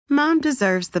Mom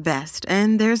deserves the best,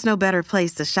 and there's no better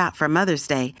place to shop for Mother's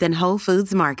Day than Whole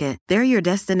Foods Market. They're your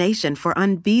destination for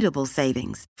unbeatable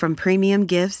savings, from premium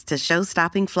gifts to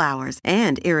show-stopping flowers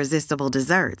and irresistible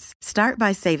desserts. Start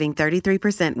by saving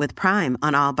 33% with Prime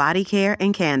on all body care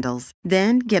and candles.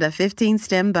 Then get a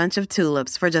 15-stem bunch of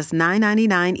tulips for just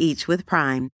 $9.99 each with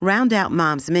Prime. Round out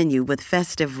Mom's menu with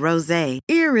festive rosé,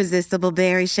 irresistible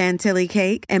berry chantilly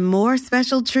cake, and more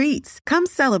special treats. Come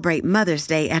celebrate Mother's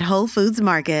Day at Whole Foods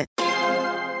Market.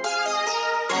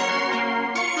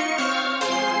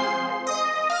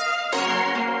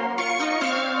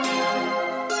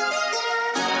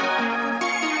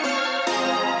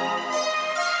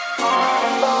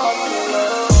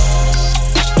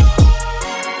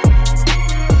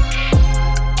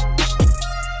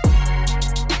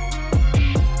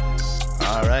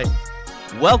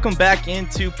 Welcome back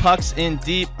into Pucks in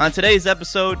Deep. On today's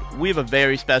episode, we have a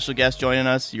very special guest joining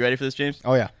us. You ready for this, James?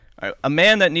 Oh, yeah. All right. A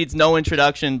man that needs no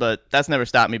introduction, but that's never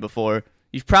stopped me before.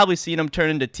 You've probably seen him turn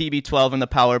into TB12 in the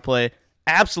power play,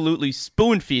 absolutely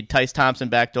spoon-feed Tice Thompson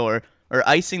backdoor, or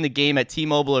icing the game at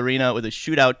T-Mobile Arena with a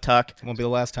shootout tuck. Won't be the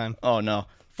last time. Oh, no.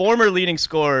 Former leading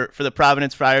scorer for the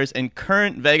Providence Friars and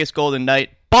current Vegas Golden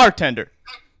Knight bartender,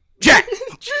 Jack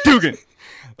Dugan.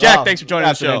 Jack, Wow, thanks for joining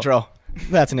the show. That's an intro.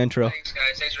 That's an intro. Thanks,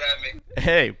 guys. Thanks for having me.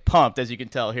 Hey, pumped, as you can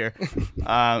tell here.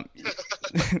 Do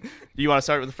you want to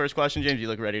start with the first question, James? You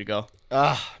look ready to go.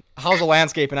 How's the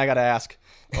landscaping, I got to ask?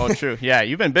 Oh, true. Yeah,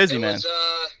 you've been busy, man.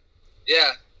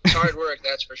 Yeah, it's hard work,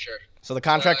 that's for sure. So the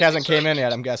contract hasn't came in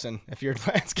yet, I'm guessing, if you're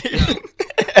landscaping.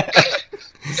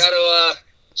 Got to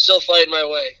still fighting my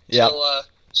way. Yeah.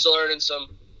 Still earning some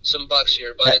bucks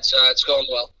here, but it's going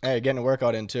well. Hey, getting a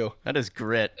workout in, too. That is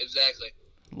grit. Exactly.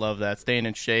 Love that. Staying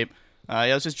in shape.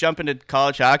 Let's just jump into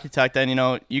college hockey talk then. You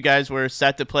know, you guys were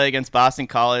set to play against Boston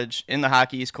College in the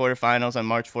Hockey East quarterfinals on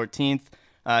March 14th.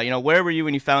 Where were you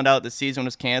when you found out the season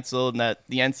was canceled and that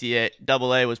the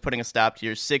NCAA was putting a stop to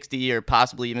your 60 or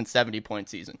possibly even 70-point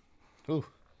season? Ooh.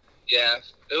 Yeah,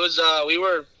 it was. We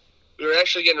were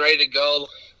actually getting ready to go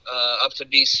up to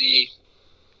BC. We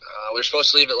were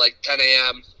supposed to leave at like 10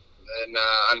 a.m. and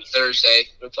on Thursday.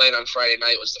 We were playing on Friday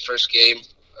night was the first game,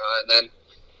 and then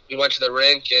we went to the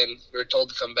rink and we were told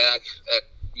to come back at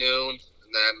noon,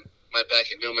 and then went back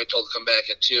at noon. We were told to come back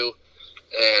at 2,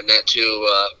 and at 2,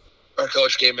 our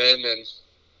coach came in and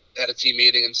had a team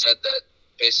meeting and said that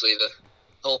basically the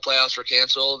whole playoffs were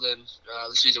canceled and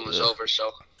the season was over. So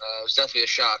it was definitely a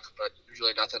shock, but there's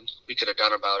really nothing we could have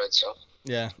done about it. So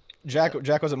Yeah. Jack,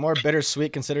 was it more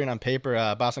bittersweet considering on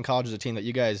paper Boston College is a team that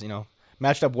you guys,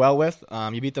 matched up well with?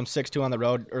 You beat them 6-2 on the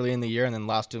road early in the year and then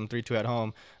lost to them 3-2 at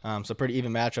home. So pretty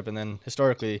even matchup. And then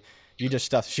historically, you just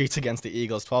stuffed sheets against the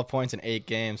Eagles, 12 points in 8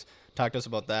 games. Talk to us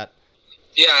about that.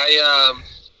 Yeah,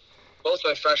 both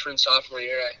my freshman and sophomore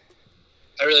year,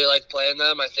 I really liked playing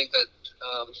them. I think that,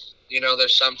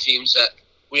 there's some teams that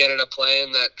we ended up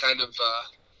playing that kind of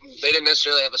they didn't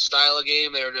necessarily have a style of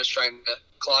game. They were just trying to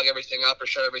clog everything up or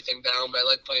shut everything down. But I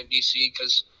liked playing BC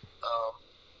because,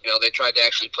 they tried to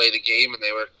actually play the game and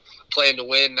they were playing to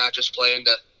win, not just playing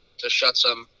to shut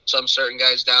some certain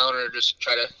guys down or just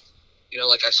try to,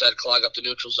 like I said, clog up the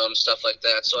neutral zone and stuff like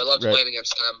that. So I loved playing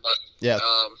against them. But,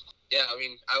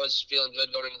 I was feeling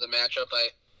good going into the matchup.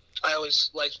 I always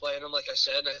liked playing them, like I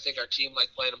said, and I think our team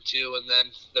liked playing them too. And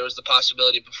then there was the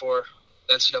possibility before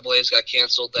the NCAA's got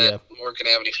canceled that we weren't going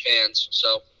to have any fans.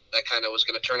 So that kind of was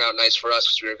going to turn out nice for us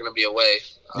because we were going to be away.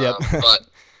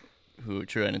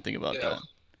 True, I didn't think about that.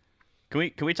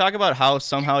 Can we talk about how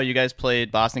somehow you guys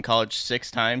played Boston College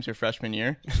 6 times your freshman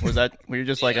year? Were you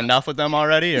just enough with them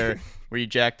already, or were you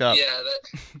jacked up? Yeah,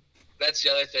 that's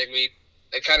the other thing.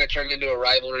 It kind of turned into a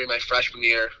rivalry my freshman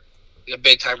year, a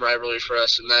big-time rivalry for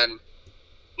us. And then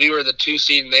we were the 2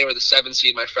 seed and they were the 7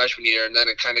 seed my freshman year, and then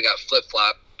it kind of got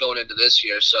flip-flopped going into this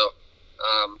year. So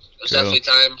it was definitely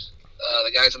time.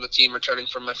 The guys on the team returning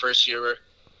from my first year were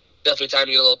definitely time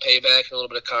to get a little payback and a little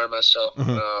bit of karma. So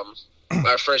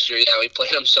our first year, we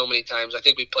played them so many times. I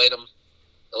think we played them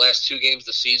the last 2 games of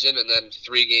the season and then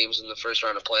 3 games in the first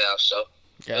round of playoffs. So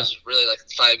it was really like a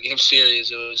 5-game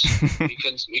series. It was we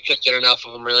couldn't get enough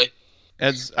of them, really.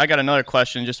 As I got another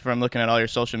question just from looking at all your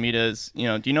social medias,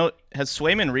 do you know, has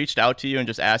Swayman reached out to you and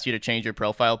just asked you to change your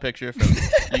profile picture from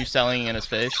you selling in his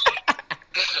face?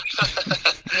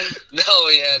 No,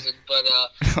 he hasn't, but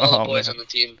all the boys on the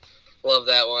team love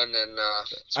that one.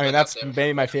 And that's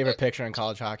maybe my favorite picture in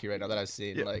college hockey right now that I've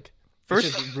seen. Yeah.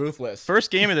 It's just ruthless. First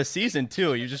game of the season,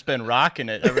 too. You've just been rocking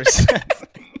it ever since.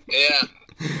 Yeah.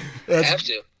 I have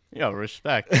to. Yeah,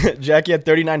 respect. Jackie had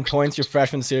 39 points your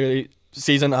freshman season.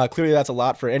 Clearly that's a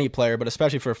lot for any player, but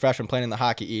especially for a freshman playing in the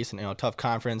Hockey East and tough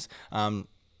conference.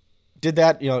 Did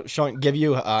that, give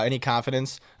you any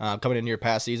confidence coming into your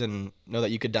past season and know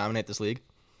that you could dominate this league?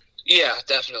 Yeah,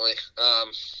 definitely.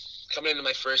 Coming into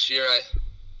my first year,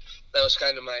 that was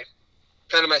kind of my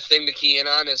thing to key in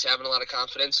on, is having a lot of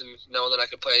confidence and knowing that I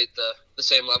could play at the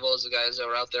same level as the guys that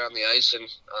were out there on the ice. And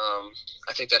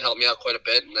I think that helped me out quite a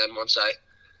bit. And then once I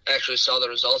actually saw the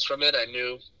results from it, I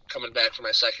knew coming back for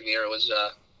my second year was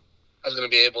I was going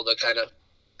to be able to kind of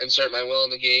insert my will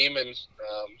in the game and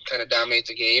kind of dominate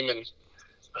the game and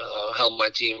help my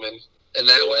team in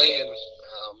that way. And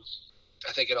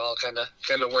I think it all kind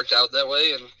of worked out that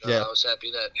way. And I was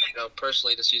happy that,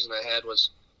 personally, the season I had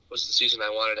was the season I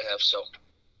wanted to have. So.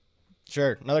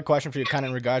 Sure. Another question for you kind of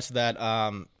in regards to that.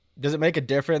 Does it make a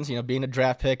difference, being a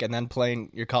draft pick and then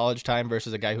playing your college time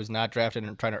versus a guy who's not drafted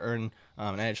and trying to earn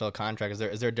an NHL contract?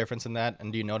 Is there a difference in that?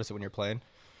 And do you notice it when you're playing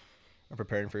or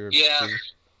preparing for your season?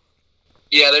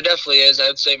 Yeah, there definitely is. I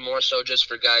would say more so just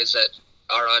for guys that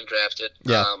are undrafted.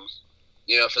 Yeah.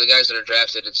 For the guys that are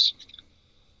drafted, there's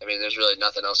really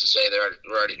nothing else to say.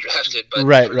 We're already drafted. But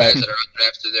right. Guys that are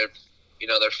undrafted,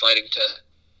 they're fighting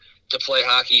to play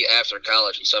hockey after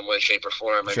college in some way, shape, or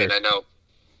form. Sure. I know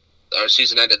our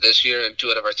season ended this year, and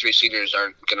 2 out of our 3 seniors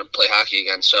aren't going to play hockey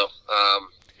again. So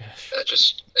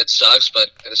it sucks, but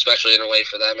and especially in a way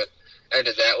for them, it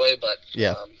ended that way. But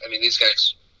these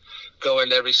guys go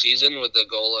into every season with the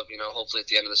goal of hopefully at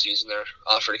the end of the season they're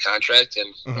offered a contract,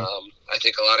 and I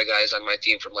think a lot of guys on my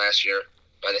team from last year,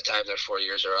 by the time their 4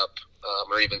 years are up,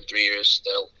 or even 3 years,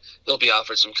 they'll be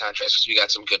offered some contracts because we got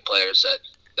some good players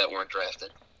that weren't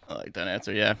drafted. I like that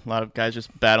answer. Yeah, a lot of guys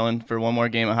just battling for one more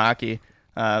game of hockey.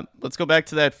 Let's go back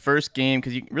to that first game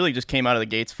because you really just came out of the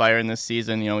gates firing this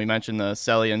season. We mentioned the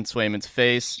Selly and Swayman's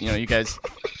face. You guys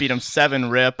beat them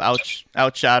 7-rip,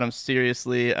 outshot them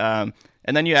seriously.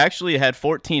 And then you actually had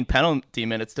 14 penalty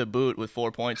minutes to boot with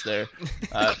 4 points there.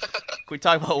 Can we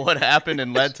talk about what happened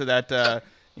and led to that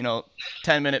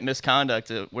 10-minute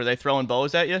misconduct? Were they throwing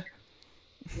bows at you?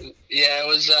 Yeah, it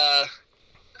was.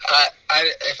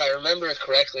 If I remember it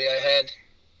correctly, I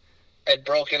had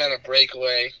broken on a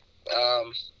breakaway.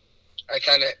 I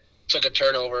kind of took a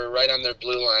turnover right on their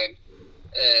blue line,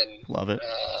 and love it.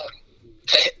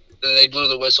 They blew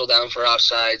the whistle down for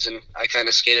offsides, and I kind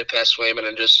of skated past Swayman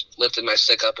and just lifted my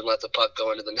stick up and let the puck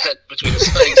go into the net between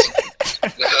his legs.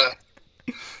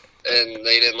 And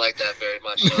they didn't like that very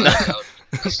much, so that's how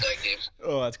that's that game.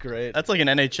 Oh, that's great. That's like an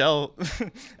NHL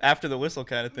after the whistle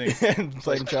kind of thing.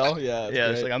 Playing NHL? Yeah.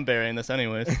 It's like I'm burying this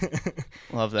anyways.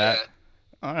 Love that. Yeah.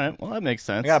 All right, well, that makes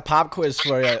sense. I got a pop quiz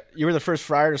for you. You were the first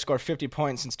Friar to score 50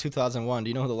 points since 2001. Do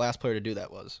you know who the last player to do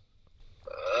that was?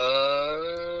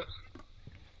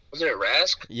 Was it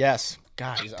Rask? Yes.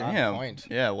 God, he's on point.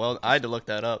 Yeah, well, I had to look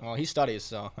that up. Well, he studies,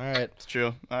 so all right. It's true.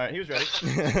 All right, he was ready.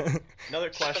 Another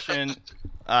question.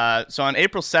 So on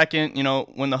April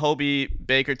 2nd, when the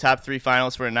Hobey-Baker top 3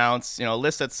 finalists were announced, a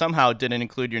list that somehow didn't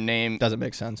include your name. Doesn't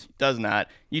make sense. Does not.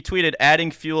 You tweeted, adding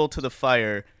fuel to the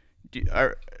fire.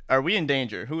 Are we in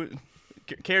danger? Who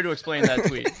care to explain that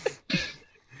tweet?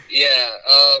 Yeah,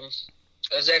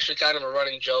 it was actually kind of a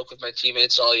running joke with my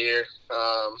teammates all year.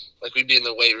 Like we'd be in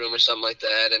the weight room or something like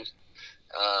that, and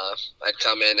I'd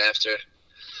come in after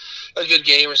a good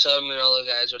game or something, and all the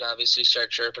guys would obviously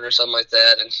start chirping or something like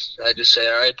that, and I'd just say,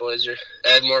 "All right, boys, you're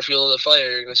add more fuel to the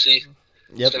fire. You're gonna see."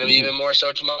 Yep. It's going to be even more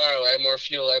so tomorrow. Add more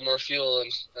fuel. And,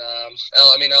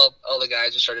 all the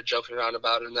guys just started joking around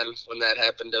about it. And then when that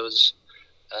happened, it was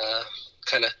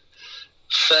kind of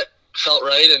felt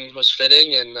right and was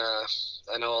fitting. And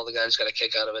I know all the guys got a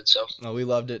kick out of it. So well, we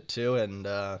loved it too. And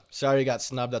sorry you got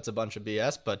snubbed. That's a bunch of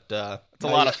BS. But it's a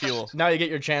lot of fuel. Now you get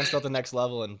your chance to go to the next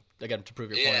level and again to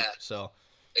prove your point. So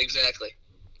exactly.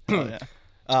 Oh,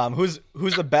 yeah. Who's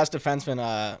the best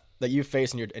defenseman that you've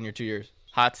faced in your 2 years?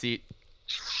 Hot seat.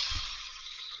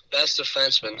 Best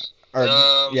defenseman. Or,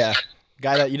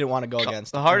 guy that you didn't want to go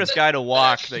against. The hardest guy to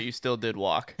walk that you still did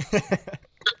walk. That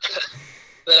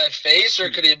I faced, or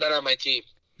could he have been on my team?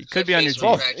 He could be on your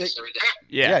team.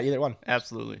 Yeah, either one.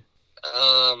 Absolutely.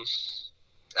 I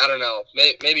don't know.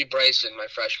 Maybe Bryson, my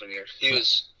freshman year. He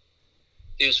was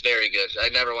very good. I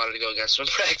never wanted to go against him in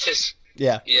practice.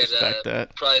 Yeah, he had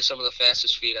probably some of the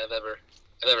fastest feet I've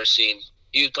ever seen.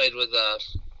 He played with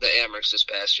the Amherst this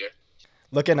past year.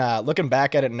 Looking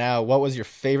back at it now, what was your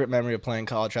favorite memory of playing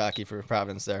college hockey for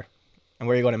Providence there? And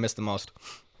where are you going to miss the most?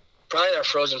 Probably our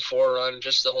Frozen Four run,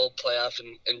 just the whole playoff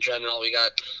in general. We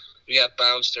got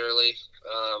bounced early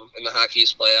in the Hockey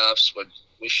East playoffs, but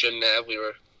we shouldn't have. We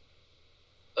were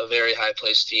a very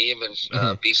high-placed team, and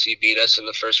BC beat us in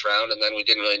the first round, and then we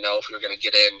didn't really know if we were going to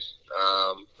get in.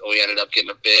 We ended up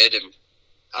getting a bid, and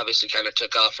obviously kind of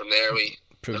took off from there. We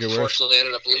unfortunately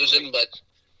ended up losing, but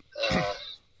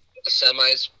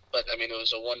semis, but I mean it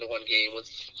was a 1-1 game with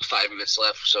 5 minutes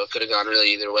left, so it could have gone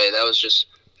really either way. That was just,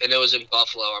 and it was in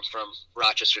Buffalo. I'm from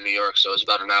Rochester, New York, so it was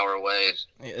about an hour away.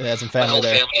 Had some My family whole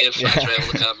there. family and friends were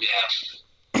able to come.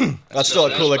 Yeah, That's So still a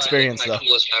that cool was experience, my though.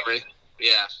 coolest memory.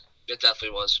 Yeah, it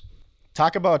definitely was.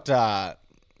 Talk about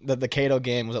the Cato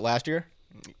game. Was it last year?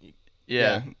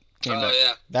 Yeah. Came Oh back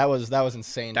yeah. That was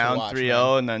insane. down to watch,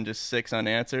 3-0 and then just 6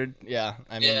 unanswered. man. Yeah,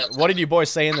 I mean, Yeah. what did you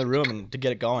boys say in the room and to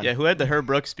get it going? Yeah, who had the Herb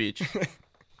Brooks speech?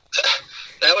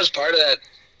 That was part of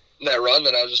that run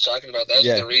that I was just talking about. That was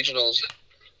Yeah. the regionals.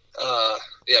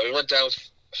 Yeah, we went down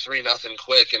 3-0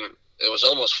 quick, and it was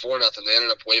almost 4-0. They ended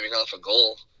up waving off a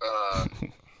goal,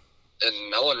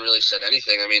 and no one really said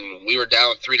anything. I mean, we were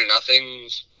down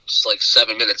 3-0, just like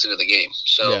 7 minutes into the game,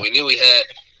 so Yeah. we knew we had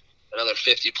another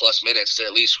 50+ minutes to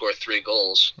at least score 3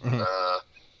 goals. Mhm.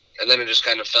 And then it just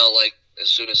kind of felt like as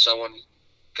soon as someone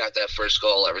got that first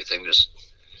goal, everything just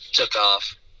took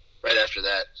off right after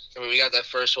that. I mean, we got that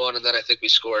first one, and then I think we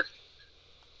scored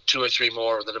 2 or 3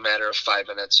 more within a matter of 5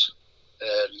 minutes.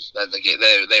 And then the game,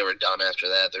 they were done after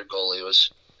that. Their goalie was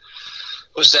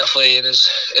definitely in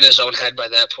his own head by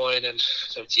that point, and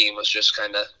their team was just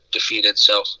kind of defeated.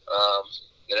 So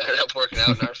it ended up working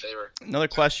out in our favor. Another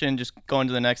question, just going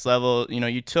to the next level. You know,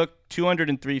 you took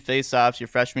 203 faceoffs your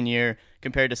freshman year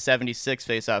compared to 76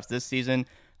 faceoffs this season.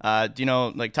 Do you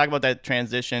know, like, talk about that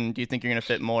transition? Do you think you're going to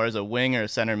fit more as a wing or a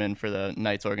centerman for the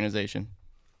Knights organization?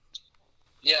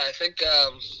 Yeah, I think.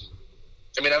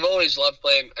 I mean, I've always loved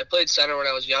playing. I played center when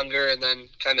I was younger, and then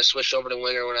kind of switched over to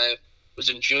winger when I was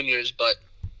in juniors. But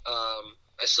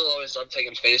I still always loved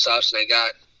taking faceoffs, and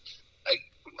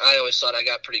I always thought I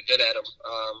got pretty good at them.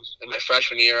 In my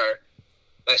freshman year,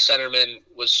 my centerman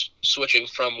was switching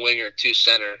from winger to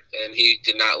center, and he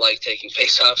did not like taking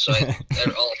faceoffs. So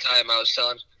all the time I was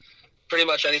telling pretty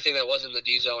much anything that wasn't the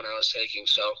D zone I was taking.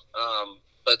 So,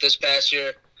 but this past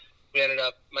year, we ended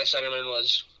up. My centerman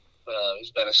was.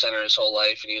 He's been a center his whole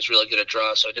life, and he was really good at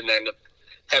draw, so I didn't end up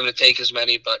having to take as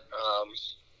many. But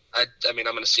I mean,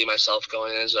 I'm going to see myself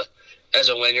going as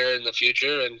a winger in the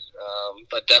future, and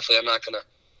but definitely I'm not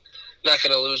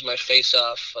gonna lose my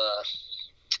face-off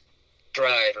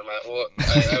drive or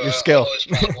Your skill.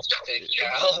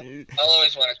 I'll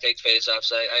always want to take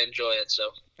face-offs. I enjoy it.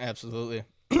 So Absolutely.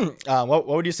 What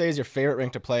would you say is your favorite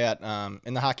rink to play at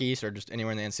in the Hockey East or just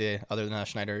anywhere in the NCAA other than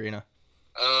Schneider Arena?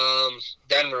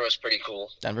 Denver was pretty cool.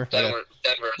 Denver Denver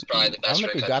is probably the I don't best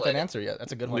think rink we I got played that at. answer yet.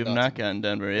 That's a good one. We've though. not gotten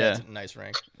Denver, yeah. That's a nice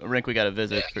rink. A rink we got to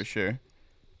visit Yeah. for sure.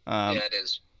 Yeah, it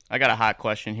is. I got a hot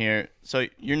question here. So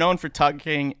you're known for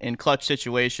tucking in clutch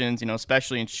situations, you know,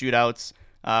 especially in shootouts.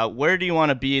 Where do you want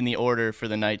to be in the order for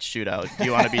the Knights shootout? Do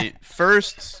you want to be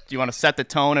first? Do you want to set the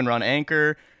tone and run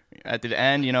anchor at the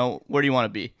end? You know, where do you want to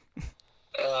be?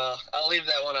 I'll leave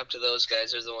that one up to those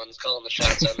guys. They're the ones calling the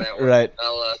shots on that one. Right.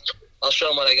 I'll show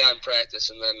them what I got in practice,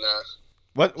 and then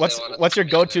What's your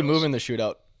go-to move in the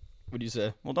shootout? Would you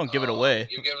say? Well, don't give it away.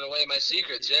 You're giving away my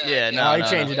secrets, yeah. Yeah, No, he no,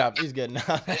 changed no. it up. He's good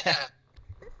now. Yeah,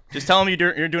 Just tell him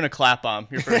you're doing a clap bomb.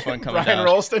 Your first one coming Ryan down.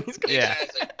 Rolston. He's good. Yeah.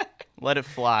 exactly. Let it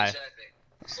fly. Exactly.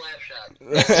 Slap shot.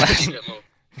 That's my secret move.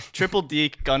 Triple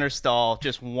deke, gunner stall,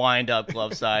 just wind up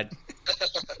glove side.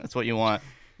 That's what you want.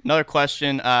 Another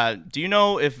question. Do you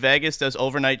know if Vegas does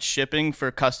overnight shipping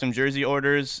for custom jersey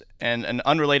orders? And an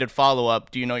unrelated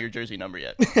follow-up, do you know your jersey number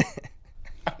yet?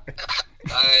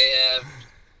 I have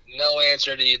no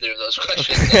answer to either of those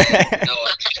questions. No.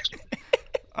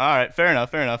 All right, fair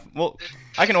enough. Well,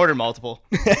 I can order multiple.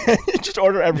 Just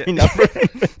order every number.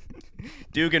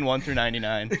 Dugan 1 through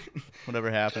 99,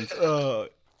 whatever happens.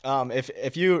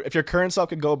 If your current self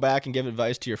could go back and give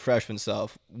advice to your freshman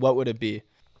self, what would it be?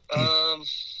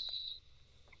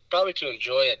 Probably to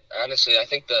enjoy it. Honestly, I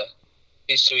think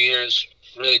these 2 years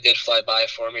really did fly by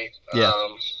for me. Yeah.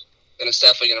 And it's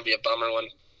definitely going to be a bummer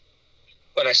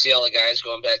when I see all the guys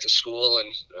going back to school, and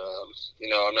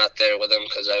I'm not there with them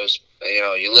because I was,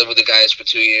 you live with the guys for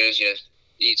 2 years, you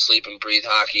eat, sleep, and breathe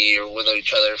hockey, or with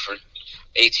each other for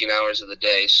 18 hours of the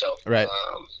day. So Right.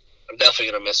 I'm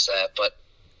definitely going to miss that. But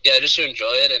yeah, just to enjoy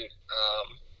it and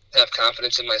have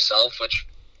confidence in myself, which,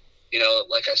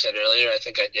 like I said earlier, I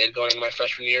think I did going into my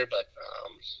freshman year, but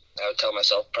I would tell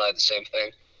myself probably the same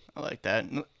thing. I like that.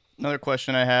 Another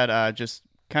question I had, just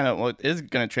kind of what is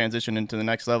going to transition into the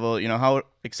next level. You know, how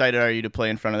excited are you to play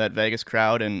in front of that Vegas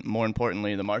crowd and, more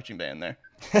importantly, the marching band there?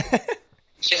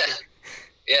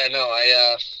 Yeah, no,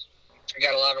 I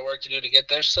got a lot of work to do to get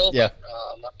there still. Yeah.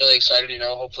 But, I'm really excited.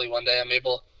 Hopefully one day I'm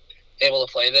able to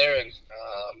play there, and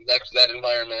that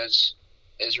environment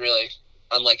is really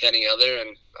unlike any other.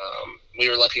 And we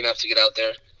were lucky enough to get out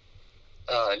there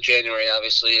in January,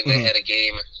 obviously, and they had a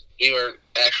game. we were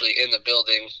actually in the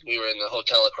building. We were in the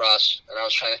hotel across, and I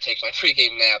was trying to take my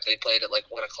pregame nap. They played at like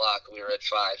 1 o'clock, and we were at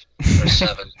 5 or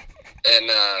 7. And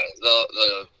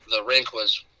the rink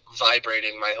was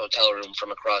vibrating my hotel room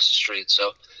from across the street.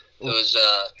 So it was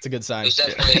it's a good sign. It was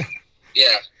definitely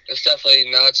it's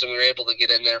definitely nuts, and we were able to get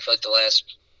in there for like the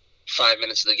last 5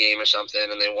 minutes of the game or something,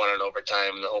 and they won in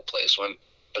overtime, and the whole place went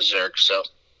berserk. So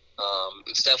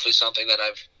it's definitely something that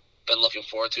I've been looking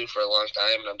forward to for a long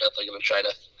time, and I'm definitely going to try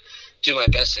to do my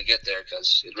best to get there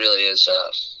because it really is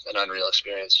an unreal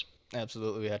experience.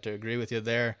 Absolutely, we have to agree with you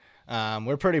there.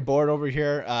 We're pretty bored over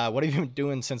here. What have you been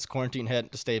doing since quarantine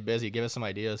hit to stay busy? Give us some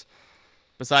ideas.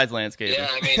 Besides landscaping. Yeah,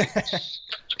 I mean,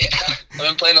 I've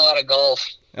been playing a lot of golf.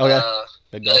 Oh, yeah?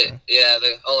 Big golf.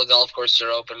 All the golf courses are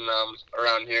open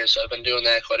around here, so I've been doing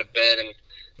that quite a bit, and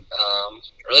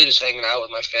really just hanging out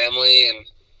with my family and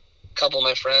a couple of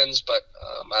my friends, but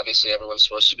obviously everyone's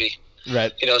supposed to be,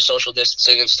 right, social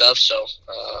distancing and stuff, so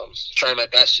trying my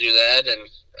best to do that, and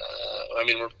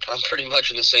I'm pretty much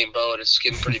in the same boat. It's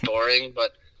getting pretty boring,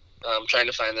 but I'm trying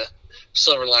to find the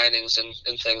silver linings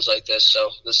and things like this. So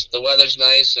the weather's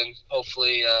nice, and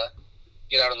hopefully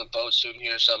get out on the boat soon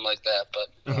here or something like that. But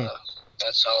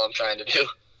that's all I'm trying to do.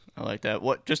 I like that.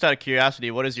 What? Just out of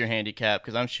curiosity, what is your handicap?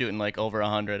 Because I'm shooting like over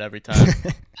 100 every time.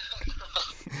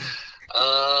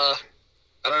 I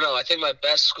don't know. I think my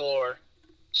best score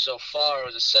so far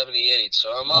was a 78, so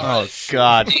I'm all right. Oh,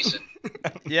 God. Decent.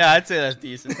 Yeah, I'd say that's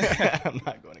decent. I'm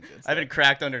not going to get I haven't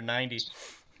cracked under 90.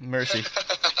 Mercy.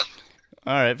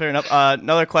 All right, fair enough.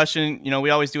 Another question. We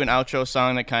always do an outro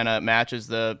song that kind of matches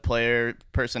the player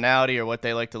personality or what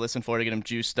they like to listen for to get them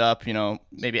juiced up.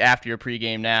 Maybe after your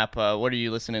pregame nap. What are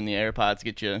you listening in the AirPods to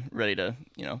get you ready to,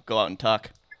 go out and tuck?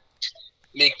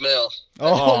 Meek Mill.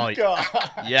 Oh, God.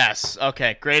 Yes.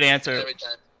 Okay, great answer. Every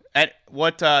time. And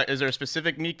what is there a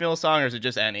specific Meek Mill song, or is it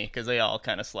just any? Because they all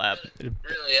kind of slap.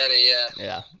 Really, any, yeah.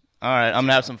 Yeah. All right, I'm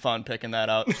gonna have some fun picking that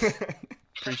out.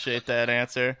 Appreciate that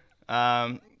answer.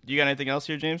 You got anything else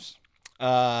here, James?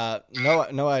 No,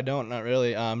 I don't. Not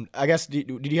really. I guess did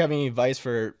you have any advice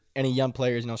for any young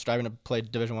players, striving to play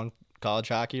Division I college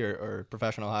hockey or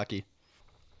professional hockey?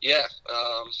 Yeah,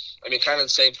 kind of the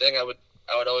same thing. I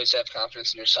would always have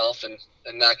confidence in yourself and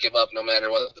not give up, no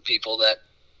matter what the people that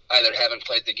either haven't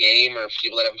played the game or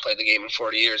people that haven't played the game in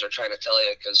 40 years are trying to tell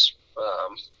you. Because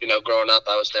growing up,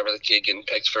 I was never the kid getting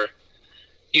picked for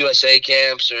USA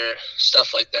camps or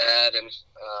stuff like that, and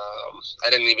I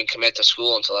didn't even commit to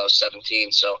school until I was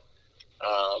 17. So,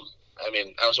 I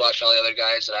was watching all the other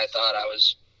guys that I thought I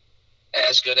was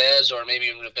as good as, or maybe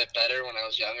even a bit better when I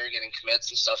was younger, getting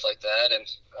commits and stuff like that, and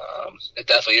it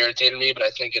definitely irritated me, but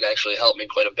I think it actually helped me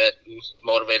quite a bit and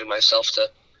motivated myself to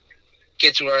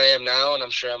get to where I am now, and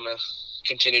I'm sure I'm going to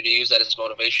continue to use that as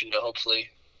motivation to hopefully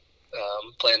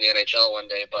play in the NHL one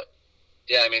day. But,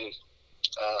 yeah,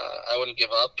 I wouldn't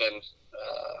give up, and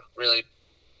really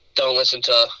don't listen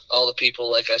to all the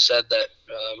people, like I said, that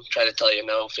try to tell you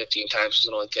no 15 times because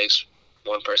it only takes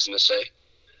one person to say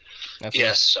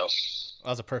yes. So that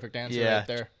was a perfect answer right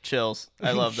there. Chills.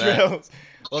 I love that. Chills.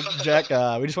 Well, Jack,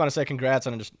 we just want to say congrats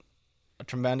on just a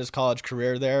tremendous college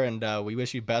career there, and we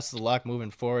wish you best of luck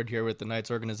moving forward here with the Knights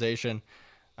organization.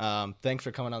 Thanks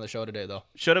for coming on the show today, though.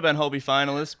 Should have been Hobie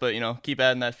finalists, but keep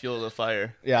adding that fuel to the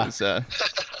fire. Yeah,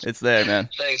 it's there, man.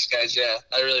 Thanks, guys. Yeah,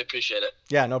 I really appreciate it.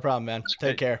 Yeah, no problem, man.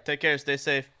 Take care. Take care. Stay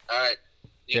safe. All right.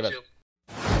 You too.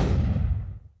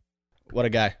 What a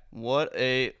guy. What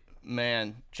a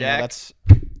man, Jack.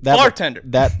 Bartender.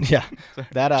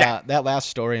 That last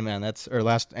story, man.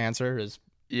 Last answer is.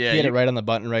 Yeah, he hit it right on the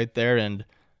button right there, and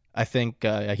I think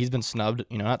he's been snubbed.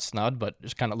 Not snubbed, but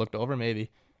just kind of looked over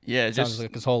maybe. Yeah, it sounds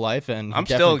like his whole life, and I'm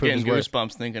still getting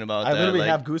goosebumps thinking about that. I literally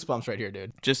have goosebumps right here,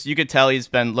 dude. Just you could tell he's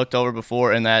been looked over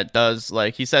before, and that does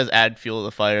he says add fuel to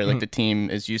the fire. Like the team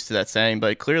is used to that saying,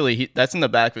 but clearly that's in the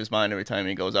back of his mind every time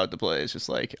he goes out to play. It's just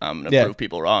I'm gonna prove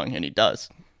people wrong, and he does.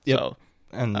 Yep. So,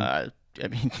 and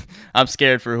I'm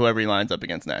scared for whoever he lines up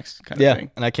against next. Kind of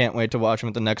thing. And I can't wait to watch him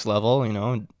at the next level.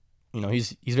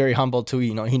 He's very humble too.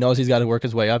 He knows he's got to work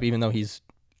his way up, even though he's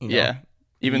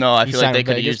even though I feel like they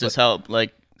could have used his help.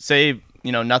 Like say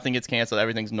nothing gets canceled,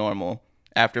 everything's normal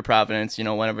after Providence.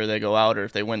 Whenever they go out or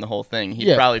if they win the whole thing,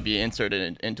 he'd probably be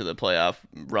inserted into the playoff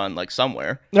run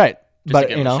somewhere. Right. Just but to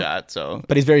give him a shot, so.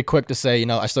 But he's very quick to say,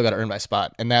 I still got to earn my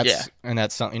spot, and that's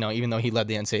something. Even though he led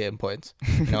the NCAA in points,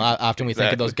 often we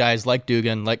think of those guys like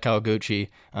Dugan, like Kawaguchi,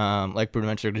 like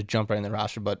Bruno Mencher, just jump right in the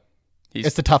roster. But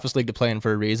it's the toughest league to play in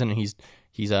for a reason, and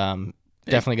he's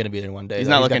definitely going to be there one day. He's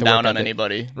though. not He's got looking the work down on ethic.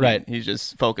 anybody. Right. He's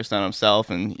just focused on himself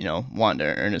and, wanting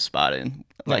to earn his spot in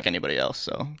like anybody else.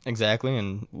 So Exactly,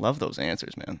 and love those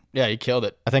answers, man. yeah, he killed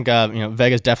it. I think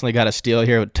Vegas definitely got a steal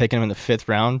here with taking him in the 5th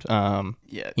round.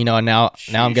 Yeah. And now I'm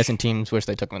Sheesh. guessing teams wish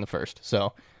they took him in the 1st.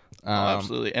 So,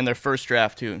 Absolutely. And their first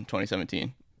draft, too, in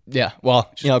 2017. yeah.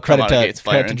 Well, come credit out of the gates to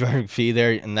firing. Jordan Fee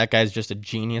there, and that guy's just a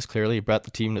genius. Clearly, he brought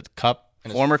the team to the Cup.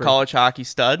 in his Former first- college hockey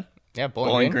stud, yeah,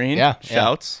 Bowling Green. Yeah,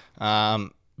 Shouts. Yeah.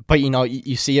 But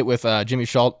you see it with Jimmy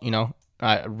Schultz.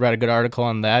 I read a good article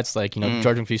on that. It's like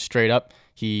Jordan Fee straight up.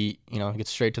 He gets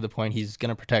straight to the point. He's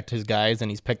gonna protect his guys, and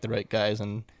he's picked the right guys.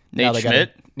 And now Nate they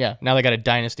Schmidt. now they got a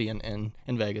dynasty in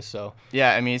Vegas. So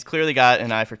Yeah, I mean, he's clearly got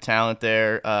an eye for talent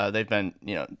there. They've been,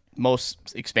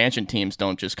 most expansion teams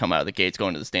don't just come out of the gates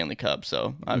going to the Stanley Cup.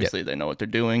 So obviously they know what they're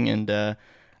doing. And I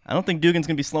don't think Dugan's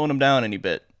going to be slowing them down any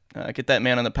bit. Get that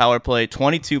man on the power play.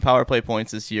 22 power play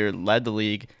points this year, led the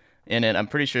league in it. I'm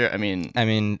pretty sure,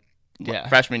 yeah,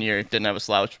 freshman year didn't have a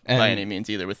slouch by And- any means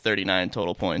either with 39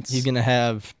 total points. he's gonna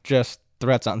have just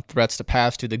threats on threats to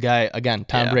pass to the guy again.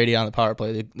 Tom Yeah. Brady on the power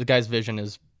play. The guy's vision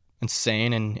is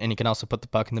insane, and he can also put the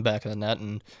puck in the back of the net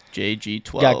and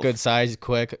JG12. got good size, he's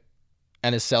quick,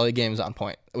 and his celly game's on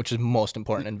point, which is most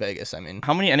important in Vegas. I mean,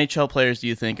 How many NHL players do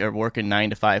you think are working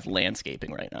 9 to 5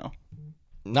 landscaping right now?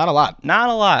 not a lot. Not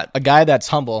a lot. A guy that's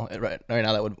humble right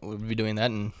now that would be doing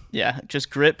that, and Yeah, just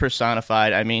grit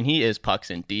personified. I mean, he is pucks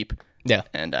in deep. yeah,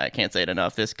 And I can't say it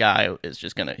enough. This guy is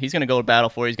just he's gonna go to battle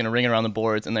for it. He's gonna ring it around the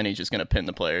boards, and then he's just gonna pin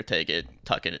the player, take it,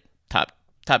 tuck it, top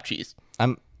cheese.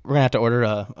 we're gonna have to order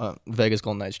a Vegas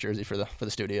Golden Knights jersey for the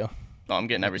studio. Oh, I'm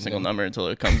getting every single number until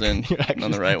it comes in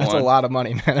on the right That's one. a lot of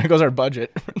money, man. There goes our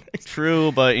budget.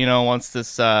 True, but once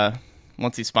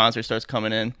these sponsors starts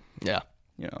coming in, Yeah.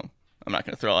 I'm not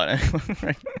gonna throw out anyone.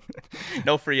 Right?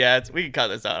 No free ads. We can cut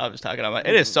this out. I'm just talking about.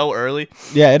 It is so early.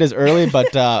 Yeah, it is early,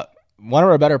 but one of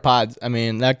our better pods. I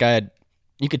mean, that guy,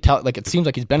 you could tell. Like, it seems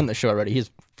like he's been in the show already. His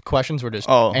questions were just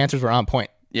answers were on point.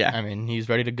 Yeah. I mean, he's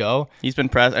ready to go. He's been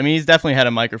pressed. I mean, he's definitely had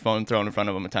a microphone thrown in front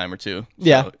of him a time or two.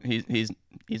 Yeah. So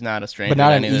he's not a stranger. But not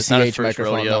to an any of this. Not his ECH first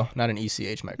microphone, rodeo. though. Not an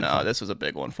ECH microphone. No, this was a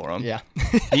big one for him. Yeah.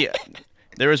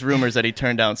 There was rumors that he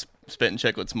turned down Spittin'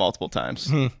 Chicklets multiple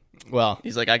times. Well,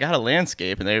 He's like, I got a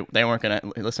landscape, and they weren't gonna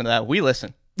listen to that. We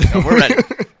listen. We're ready.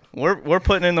 we're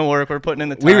putting in the work. We're putting in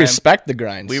the time. we respect the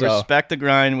grind. We so. respect the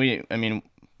grind.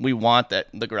 We want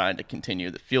the grind to continue,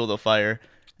 the fuel the fire,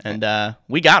 and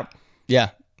we got him. Yeah.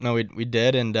 No, we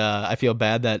did, and I feel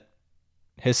bad that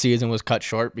his season was cut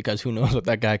short because who knows what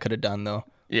that guy could have done, though.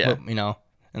 Yeah.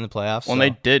 In the playoffs. Well, so. they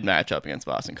did match up against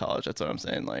Boston College. That's what I'm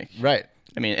saying. Like, Right.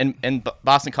 I mean, and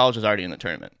Boston College is already in the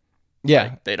tournament. Yeah.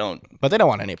 Like, they don't But they don't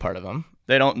want any part of him.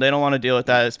 want to deal with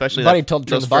that, especially Buddy told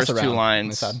those the bus first around. two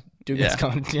lines. Dugan's Yeah.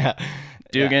 coming. Yeah.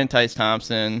 Dugan, Tice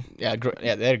Thompson, Yeah, they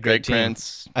had a great Greg team.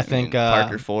 Prince. I think,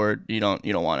 Parker Ford. You don't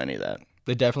want any of that.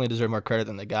 They definitely deserve more credit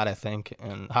than they got, I think.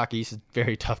 And Hockey East is a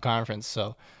very tough conference,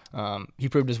 so he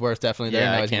proved his worth definitely there.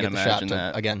 Yeah, Now I he's gonna can't get the shot imagine to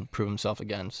that. again prove himself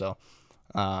again. So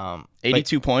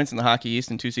 82 points in the Hockey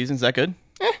East in 2 seasons. Is that good?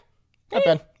 not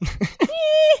bad.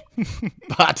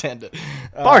 Bartender.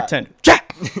 Bartender.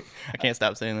 Jack. I can't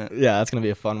stop saying that. Yeah, that's gonna be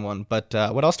a fun one. But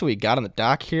what else do we got on the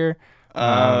dock here?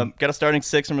 Got a starting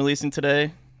 6 I'm releasing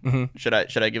today. Mhm. Should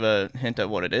I give a hint at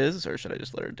what it is, or should I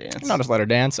just let her dance? No, just let her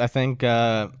dance. I think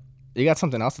you got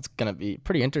something else that's gonna be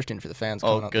pretty interesting for the fans.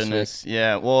 Coming Oh out this week. goodness,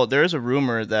 yeah. Well, there is a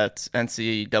rumor that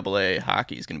NCAA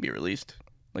hockey is going to be released,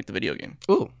 like the video game.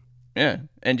 Ooh, Yeah,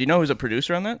 and do you know who's a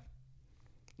producer on that?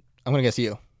 I'm gonna guess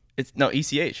you. It's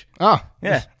ECH. Oh,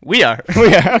 Yeah, we are.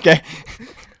 yeah. Okay.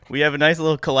 We have a nice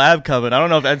little collab coming. I don't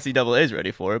know if NCAA is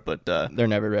ready for it, but They're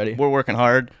never ready. we're working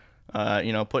hard.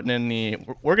 Putting in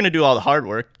we're going to do all the hard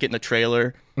work, getting the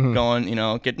trailer going.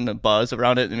 Getting the buzz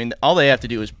around it. I mean, all they have to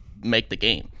do is make the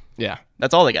game. Yeah.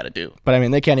 That's all they got to do. But I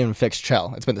mean, they can't even fix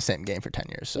Chell. It's been the same game for 10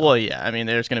 years. So. Well, yeah. I mean,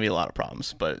 there's going to be a lot of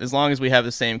problems, but as long as we have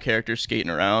the same characters skating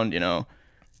around, and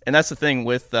that's the thing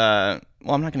with.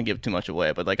 Well, I'm not going to give too much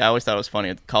away, but I always thought it was funny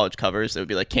at college covers. It would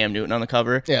be like Cam Newton on the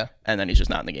cover, Yeah. and then he's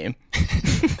just not in the game.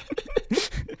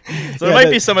 So there might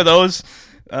be some of those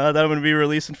that I'm going to be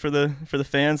releasing for the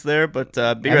fans there, but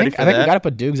be ready for I think that. we got to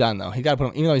put Dukes on, though. He got to put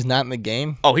him, even though he's not in the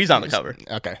game. Oh, he's on the cover.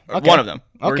 Okay. One of them.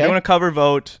 We're Okay. doing a cover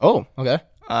vote. Oh, okay.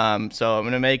 So I'm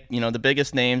going to make, the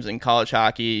biggest names in college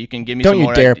hockey. You can give me Don't some you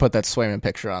more dare ide- put that Swayman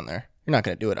picture on there. You're not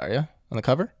going to do it, are you? On the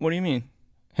cover? What do you mean?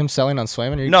 Him selling on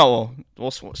Swayman? No.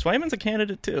 Well, Swayman's a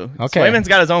candidate too. Okay. Swayman's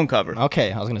got his own cover.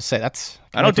 Okay, I was going to say that's.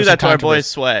 I don't do that to our boy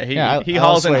Sway. He he I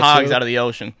hauls in love Sway, hogs too. out of the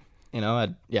ocean.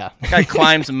 Yeah. Guy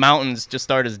climbs mountains to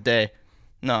start his day.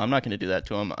 No, I'm not going to do that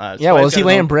to him. Yeah, well, is he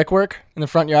laying brickwork in the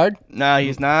front yard? No,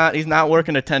 he's not. He's not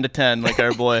working a 10 to 10 like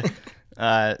our boy.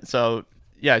 So,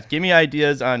 yeah, give me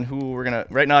ideas on who we're going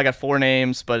to. Right now, I got 4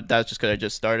 names, but that's just because I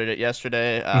just started it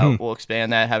yesterday. We'll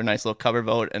expand that, have a nice little cover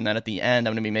vote, and then at the end,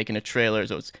 I'm going to be making a trailer.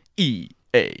 So it's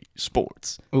EA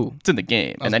Sports. Ooh. It's in the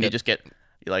game. And then good. you just get.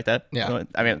 You like that? Yeah.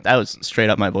 I mean, that was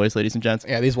straight up my voice, ladies and gents.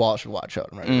 Yeah, these walls should watch out.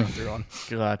 I'm ready to run through one.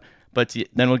 God. But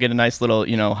then we'll get a nice little,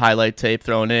 highlight tape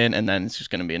thrown in, and then it's just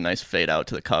going to be a nice fade out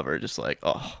to the cover. Just like,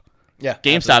 Yeah.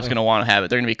 GameStop's going to want to have it.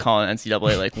 They're going to be calling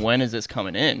NCAA like, when is this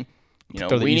coming in?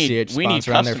 Throw the ECH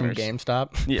sponsor on there from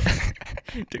GameStop.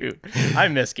 Yeah. Dude, I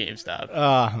miss GameStop.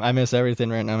 I miss everything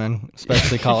right now, man.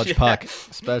 Especially college puck.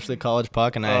 Especially college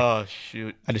puck, and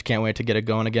shoot. I just can't wait to get it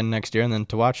going again next year, and then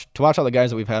to watch all the guys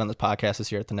that we've had on this podcast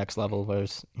this year at the next level, whether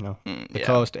it's the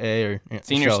Coast A or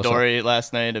Seen your story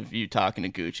last night of you talking to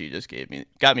Gucci just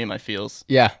got me in my feels.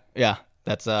 Yeah,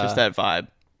 that's just that vibe.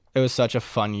 It was such a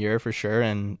fun year for sure,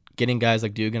 and getting guys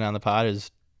like Dugan on the pod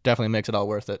is definitely makes it all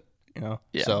worth it.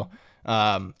 Yeah. So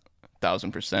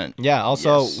 1,000%. Yeah.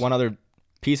 Also, one other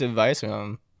piece of advice.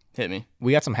 Hit me.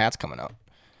 We got some hats coming out.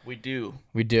 We do.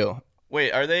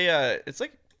 Wait, are they? It's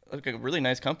like a really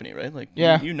nice company, right? Like,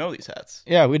 yeah, you know these hats.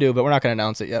 Yeah, we do, but we're not going to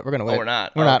announce it yet. We're going to wait. We're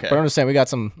not. We're not. Okay. But I'm just saying we got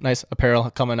some nice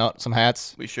apparel coming out, some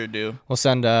hats. We sure do. We'll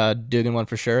send Dugan one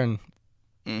for sure, and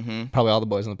probably all the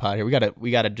boys on the pod here.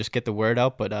 We gotta just get the word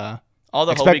out, but all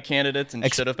the Hobie candidates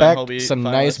and should have been Hobie. Some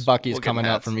nice Buckies coming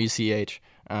out from ECH.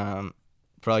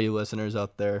 For all you listeners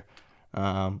out there,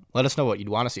 let us know what you'd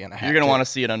want to see on a hat. You're gonna want to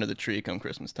see it under the tree come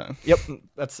Christmas time. Yep,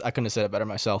 I couldn't have said it better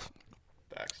myself.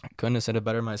 Facts. I couldn't have said it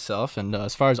better myself. And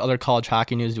as far as other college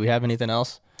hockey news, do we have anything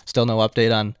else? Still no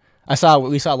update on.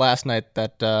 We saw last night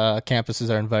that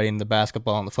campuses are inviting the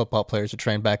basketball and the football players to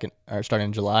train starting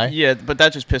in July. Yeah, but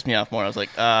that just pissed me off more. I was like,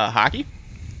 hockey?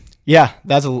 Yeah,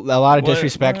 that's a lot of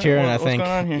disrespect here, and I think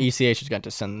ECH is going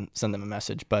to send them a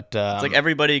message. But it's like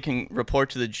everybody can report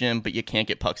to the gym, but you can't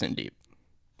get pucks in deep.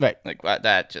 Right. Like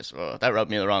that just that rubbed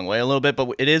me the wrong way a little bit,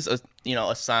 but it is a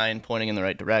sign pointing in the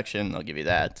right direction. I'll give you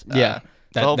that. Yeah.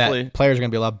 So hopefully players are going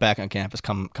to be allowed back on campus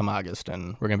come August,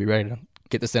 and we're going to be ready to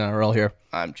get this thing on a roll here.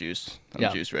 I'm juiced.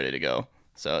 Juiced, ready to go.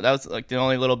 So that was like the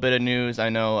only little bit of news. I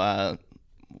know.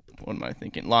 What am I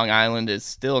thinking? Long Island is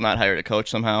still not hired a coach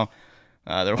somehow.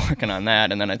 They're working on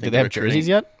that, and then I think do they have jerseys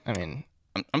yet? I mean,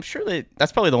 I'm sure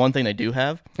that's probably the one thing they do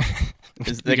have.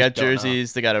 Is they got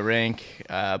jerseys, they got a rink,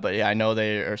 but yeah, I know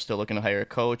they are still looking to hire a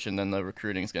coach, and then the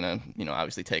recruiting's gonna,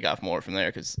 obviously take off more from there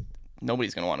because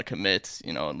nobody's gonna want to commit,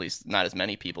 at least not as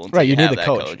many people. Right, you need the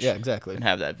coach. Yeah, exactly, and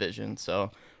have that vision.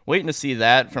 So waiting to see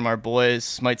that from our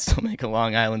boys. Might still make a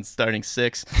Long Island starting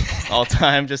 6 all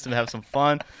time just to have some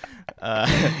fun.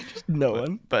 No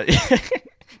one, but.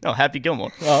 No, Happy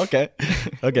Gilmore. Oh, okay.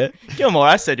 Gilmore,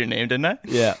 I said your name, didn't I?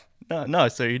 Yeah. No,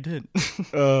 sir, you did.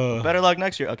 Better luck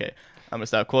next year. Okay, I'm going to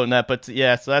stop quoting that. But,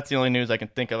 yeah, so that's the only news I can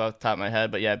think of off the top of my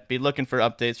head. But, yeah, be looking for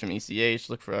updates from ECH.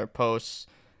 Look for our posts.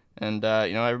 And,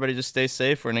 everybody just stay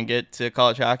safe. We're going to get to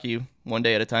college hockey one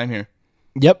day at a time here.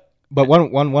 Yep. But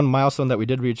one milestone that we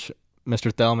did reach,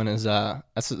 Mr. Thelman, is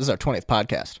this is our 20th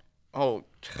podcast. Oh,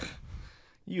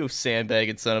 you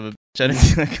sandbagging son of a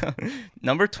bitch.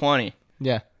 Number 20.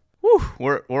 Yeah. Woo,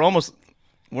 we're almost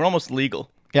legal.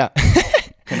 Yeah.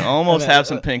 Can almost have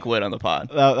some pink wit on the pod.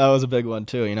 That was a big one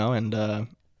too, and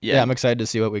I'm excited to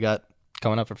see what we got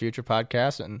coming up for future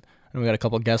podcasts, and we got a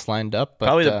couple guests lined up. But,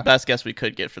 probably the best guest we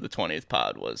could get for the 20th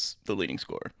pod was the leading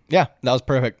scorer. Yeah, that was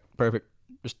perfect.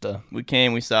 Just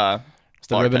we saw just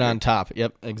the ribbon on top.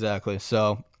 Yep, exactly.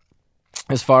 So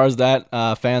as far as that,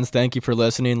 fans, thank you for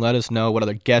listening. Let us know what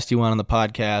other guests you want on the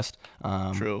podcast.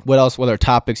 True. What other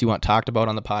topics you want talked about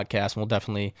on the podcast, and we'll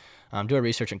definitely do our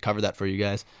research and cover that for you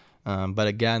guys. But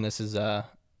again, this is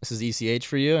ECH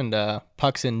for you, and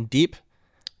Pucks in Deep.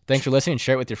 Thanks for listening.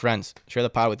 Share it with your friends. Share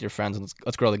the pod with your friends, and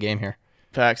let's grow the game here.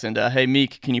 Facts. And hey,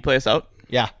 Meek, can you play us out?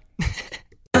 Yeah.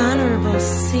 Honorable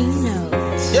C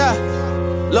notes. Yeah,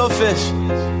 Little Fish.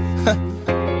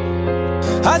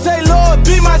 I say, Lord,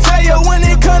 be my savior when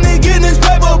it comes